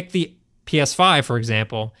if I pick the PS5, for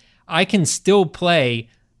example, I can still play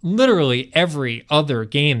literally every other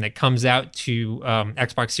game that comes out to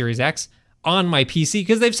Xbox Series X on my PC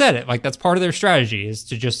because they've said it. Like, that's part of their strategy is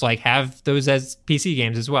to just like have those as PC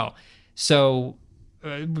games as well. So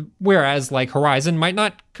whereas like Horizon might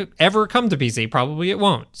not ever come to PC, probably it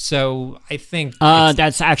won't. So I think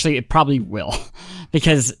that's actually, it probably will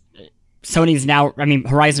because Sony's now,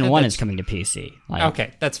 Horizon 1 is coming to PC.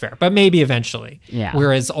 Okay, that's fair. But maybe eventually. Yeah.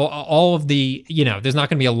 Whereas all of the, there's not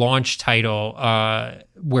going to be a launch title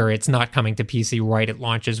where it's not coming to PC right at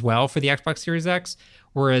launch as well for the Xbox Series X.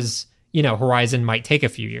 Whereas, Horizon might take a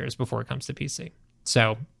few years before it comes to PC.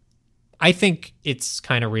 So I think it's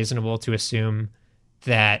kind of reasonable to assume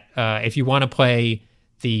that if you want to play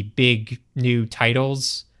the big new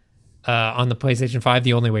titles on the PlayStation 5,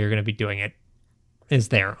 the only way you're going to be doing it is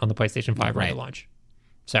there on the PlayStation 5 right at launch.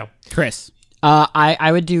 So, Chris,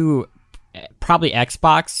 I would do probably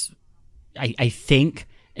Xbox. I think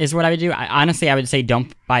is what I would do. Honestly, I would say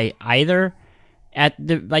don't buy either at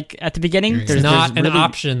the beginning. There's not an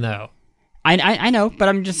option though. I know, but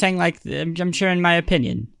I'm just saying, like, I'm sharing my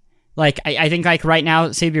opinion. Like, I think, like, right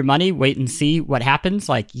now, save your money, wait and see what happens.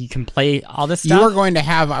 Like, you can play all this stuff. You are going to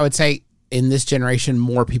have, I would say, in this generation,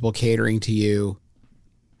 more people catering to you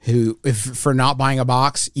who, if for not buying a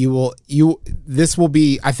box, this will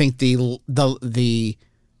be, I think, the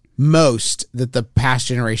most that the past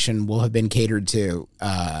generation will have been catered to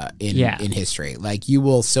in history. Like, you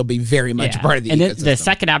will still be very much part of the ecosystem. And the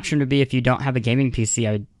second option would be if you don't have a gaming PC,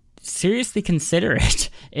 I would seriously consider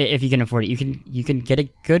it if you can afford it. You can get a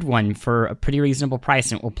good one for a pretty reasonable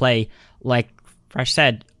price, and it will play, like Fresh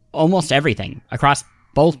said, almost everything across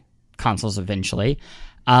both consoles eventually.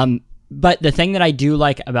 But the thing that I do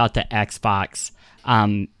like about the Xbox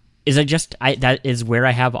is that is where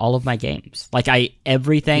I have all of my games. Like,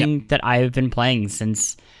 everything that I've been playing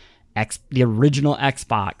since the original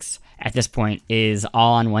Xbox at this point is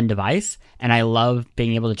all on one device, and I love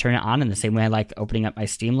being able to turn it on in the same way I like opening up my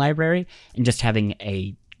Steam library and just having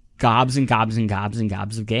a gobs and gobs and gobs and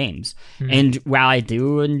gobs of games. And while I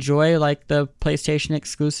do enjoy like the PlayStation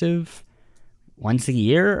exclusive once a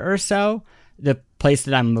year or so, the place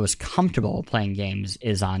that I'm most comfortable playing games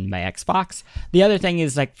is on my Xbox. The other thing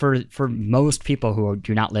is, like, for most people who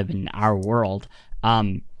do not live in our world,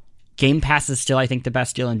 Game Pass is still, I think, the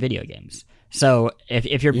best deal in video games. So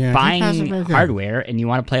if you're buying hardware and you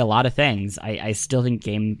want to play a lot of things, I still think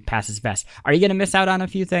Game Pass is best. Are you going to miss out on a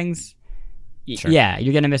few things? Sure. Yeah,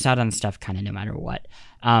 you're going to miss out on stuff kind of no matter what.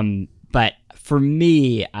 But for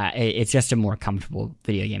me, it's just a more comfortable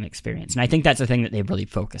video game experience. And I think that's the thing that they've really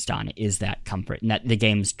focused on, is that comfort and that the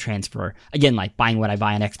games transfer. Again, like buying what I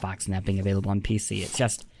buy on Xbox and that being available on PC.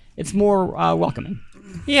 It's more welcoming.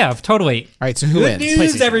 Yeah, totally. All right, so who Good wins?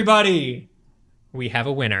 news, everybody! We have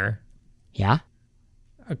a winner. Yeah?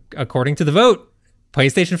 according to the vote,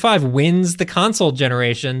 PlayStation 5 wins the console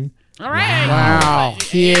generation. All right. Wow,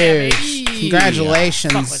 huge. baby.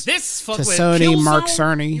 Congratulations Fuck with this. Fuck to with Sony, Killzone. Mark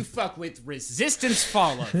Cerny. You fuck with Resistance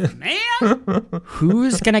Fallout, man.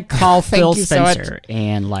 Who's gonna call Phil you so much. Spencer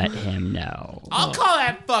and let him know? I'll call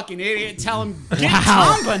that fucking idiot. Tell him get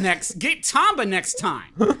Tomba next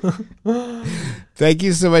time. Thank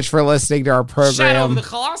you so much for listening to our Shadow of program. the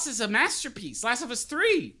Colossus, a masterpiece. Last of Us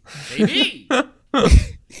 3, baby.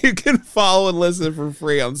 You can follow and listen for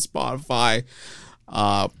free on Spotify.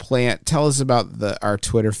 Plant, tell us about our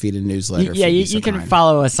Twitter feed and newsletter. Yeah, if you so can kind.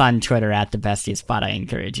 follow us on Twitter at the Bestie Spot. I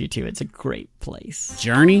encourage you to. It's a great place.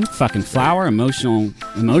 Journey, fucking flower, emotional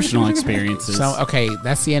experiences. So, okay,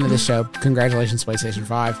 that's the end of the show. Congratulations, PlayStation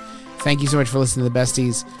 5. Thank you so much for listening to the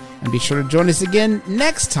Besties, and be sure to join us again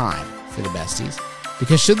next time for the Besties,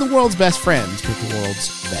 because should the world's best friends pick the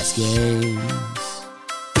world's best games?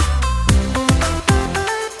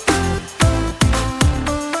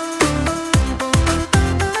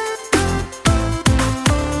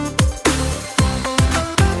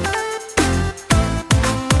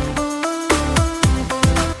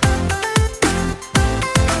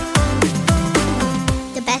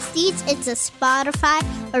 It's a Spotify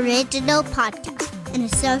original podcast in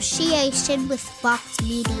association with Fox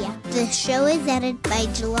Media. The show is edited by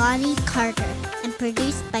Jelani Carter and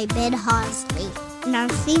produced by Ben Hosley. And our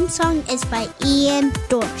theme song is by Ian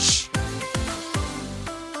Dorsch.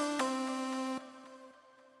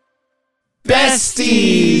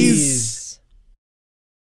 Besties!